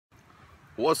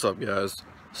What's up, guys?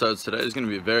 So today is going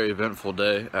to be a very eventful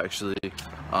day, actually.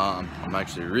 I'm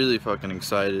actually really fucking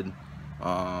excited.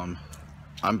 I'm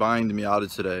buying the Miata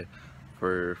today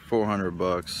for 400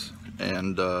 bucks,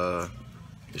 and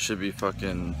it should be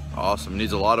fucking awesome. It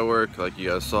needs a lot of work, like you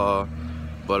guys saw,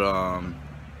 but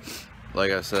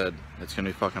like I said, it's going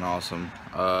to be fucking awesome.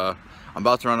 I'm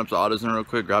about to run up to AutoZone real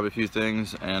quick, grab a few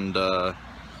things, and I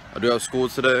do have school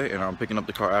today, and I'm picking up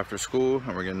the car after school,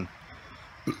 and we're getting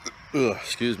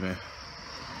excuse me.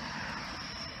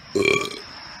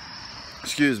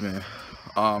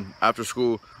 After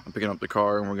school, I'm picking up the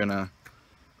car and we're gonna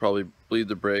probably bleed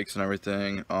the brakes and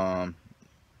everything,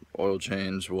 oil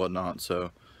change, whatnot.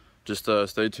 So just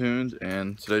stay tuned,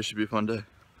 and today should be a fun day.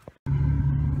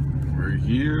 We're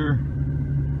here.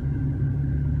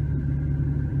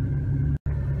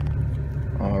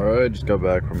 Alright, just got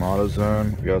back from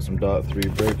AutoZone. We got some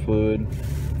 .3 brake fluid.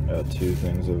 Got two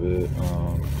things of it.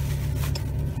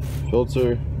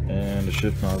 Filter and a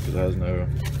shift knob that has no.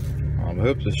 I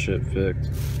hope this shit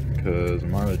fixed, because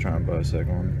I'm not really trying to buy a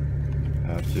second one. I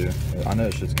have to. I know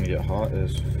this shit's gonna get hot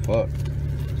as fuck,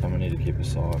 so I'm gonna need to keep it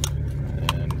soft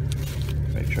and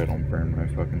make sure I don't burn my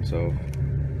fucking self.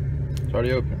 It's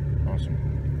already open. Awesome.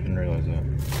 Didn't realize that,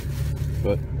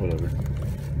 but whatever.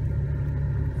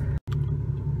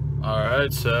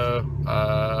 Alright, so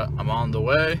I'm on the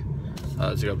way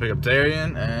to go pick up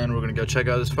Darian, and we're gonna go check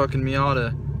out this fucking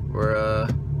Miata. We're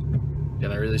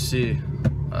gonna really see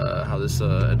how this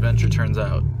adventure turns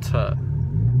out. It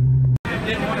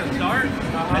didn't want to start,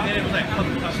 and then it was like when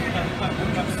it was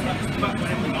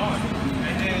on.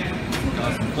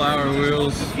 Got some flower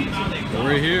wheels.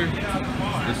 We're here.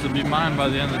 This will be mine by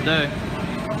the end of the day.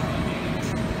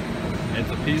 It's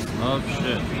a piece of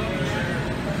shit.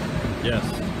 Yes,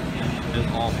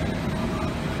 it's awful,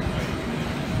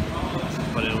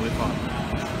 but it'll be fun.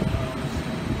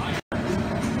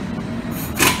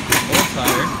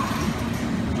 Tire,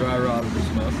 dry rod with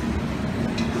stuff.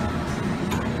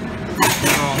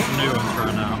 We're on some new ones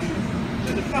right now.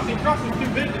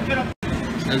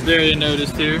 As Darian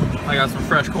noticed here, I got some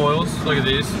fresh coils. Look at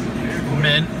these.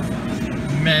 Mint.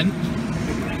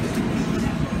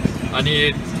 I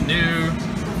need new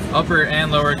upper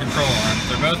and lower control arms.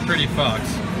 They're both pretty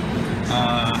fucked.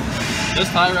 This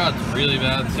tie rod's really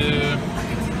bad too.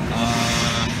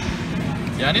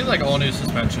 Yeah, I need like all new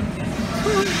suspension.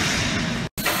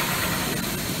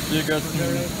 You got some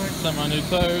semi-new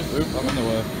tires. Oop, I'm in the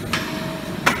way.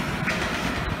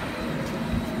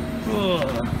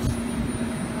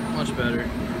 Much better.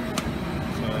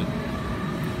 But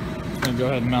I'm gonna go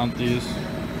ahead and mount these.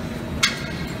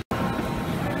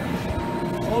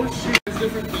 Oh shit, it's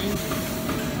different things.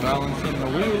 Balancing the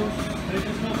wheels. They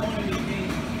just don't want any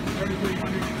games.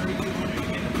 3300,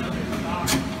 3200, and another stock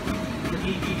for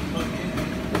EV plug-in.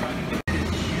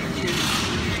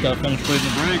 Just gotta finish bleeding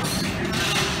the brakes.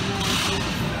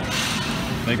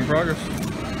 Making progress.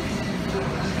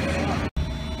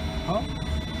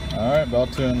 Alright,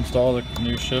 about to install the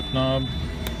new shift knob.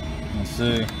 Let's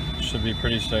see. Should be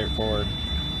pretty straightforward.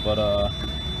 But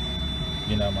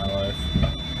you know my life.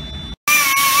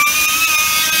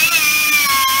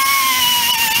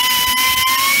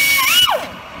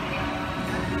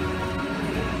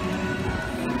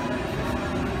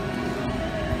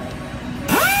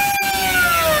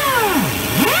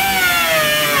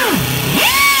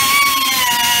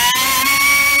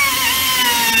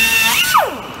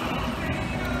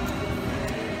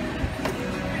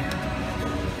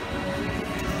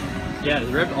 Yeah,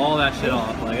 just rip all that shit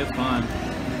off, like, it's fine.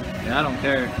 Yeah, I don't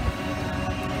care.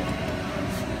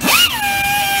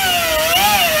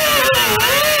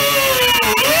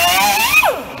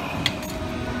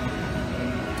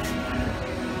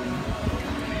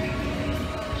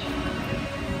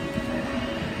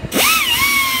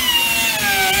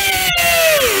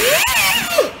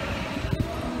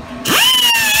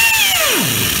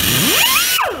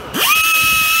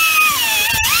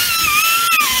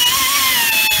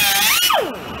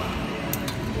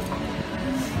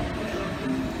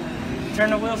 Turn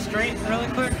the wheel straight really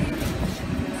quick.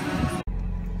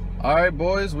 Alright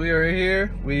boys, we are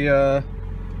here. We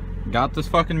got this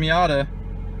fucking Miata.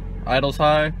 Idles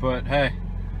high, but hey,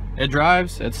 it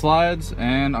drives, it slides,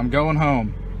 and I'm going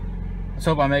home. Let's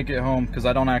hope I make it home, because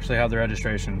I don't actually have the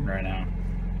registration right now.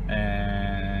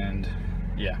 And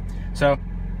yeah, so,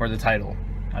 or the title.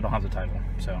 I don't have the title,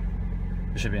 so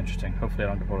it should be interesting. Hopefully I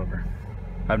don't get pulled over.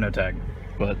 I have no tag,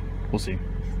 but we'll see.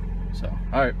 So,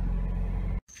 alright.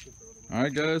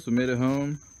 Alright guys, we made it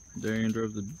home. Darian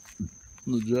drove the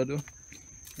Jetta,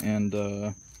 and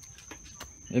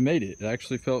it made it. It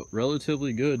actually felt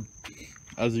relatively good.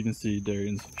 As you can see,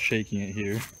 Darian's shaking it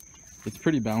here. It's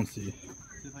pretty bouncy.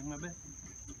 Just like my bed.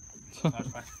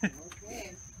 That's fine.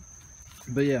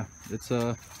 But yeah, it's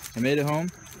I made it home.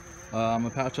 I'm gonna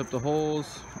patch up the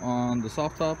holes on the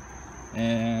soft top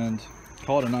and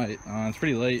call it a night. It's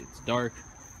pretty late, it's dark.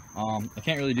 I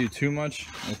can't really do too much.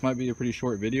 This might be a pretty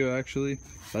short video actually.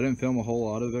 So I didn't film a whole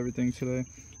lot of everything today.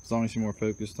 It's honestly more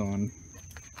focused on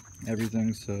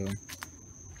everything, so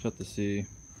shut the sea.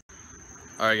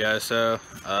 Alright guys, so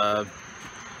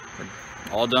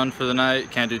all done for the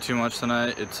night. Can't do too much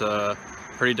tonight. It's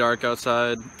pretty dark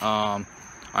outside. I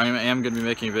am going to be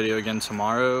making a video again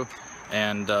tomorrow,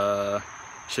 and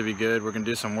should be good. We're going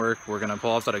to do some work. We're going to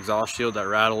pull off that exhaust shield that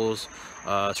rattles,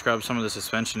 scrub some of the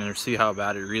suspension, and see how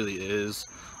bad it really is.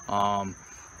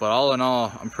 But all in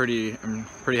all, I'm pretty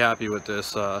happy with this.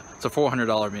 It's a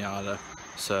 $400 Miata,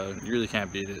 so you really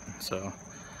can't beat it. So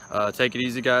take it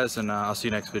easy guys, and I'll see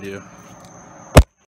you next video.